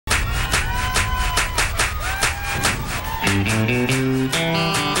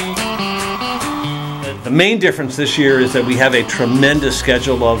The main difference this year is that we have a tremendous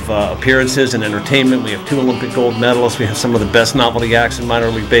schedule of appearances and entertainment. We have 2 Olympic gold medalists. We have some of the best novelty acts in minor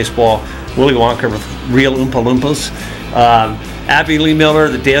league baseball. Willy Wonka with real Oompa Loompas. Abby Lee Miller,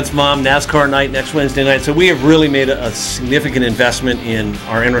 the Dance Mom, NASCAR night next Wednesday night. So we have really made a significant investment in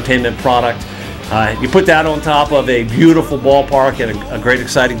our entertainment product. You put that on top of a beautiful ballpark and a great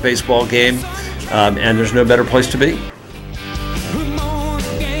exciting baseball game, and there's no better place to be.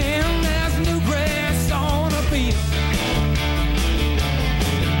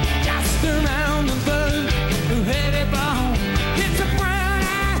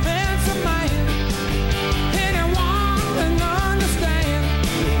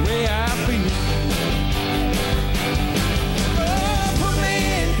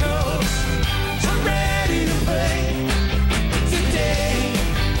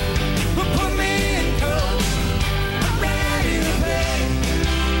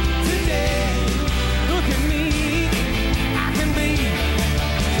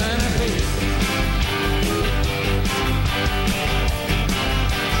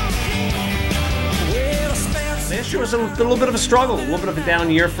 This year was a little bit of a struggle, a little bit of a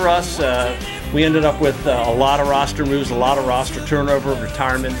down year for us. We ended up with a lot of roster moves, a lot of roster turnover,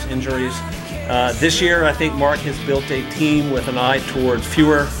 retirements, injuries. This year, I think Mark has built a team with an eye towards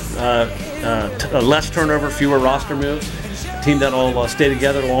less turnover, fewer roster moves. A team that will stay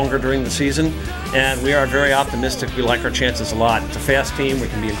together longer during the season, and we are very optimistic. We like our chances a lot. It's a fast team. We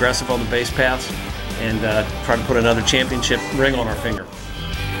can be aggressive on the base paths and try to put another championship ring on our finger.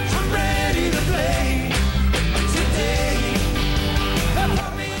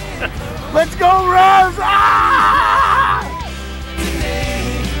 Let's go, Revs! Ah!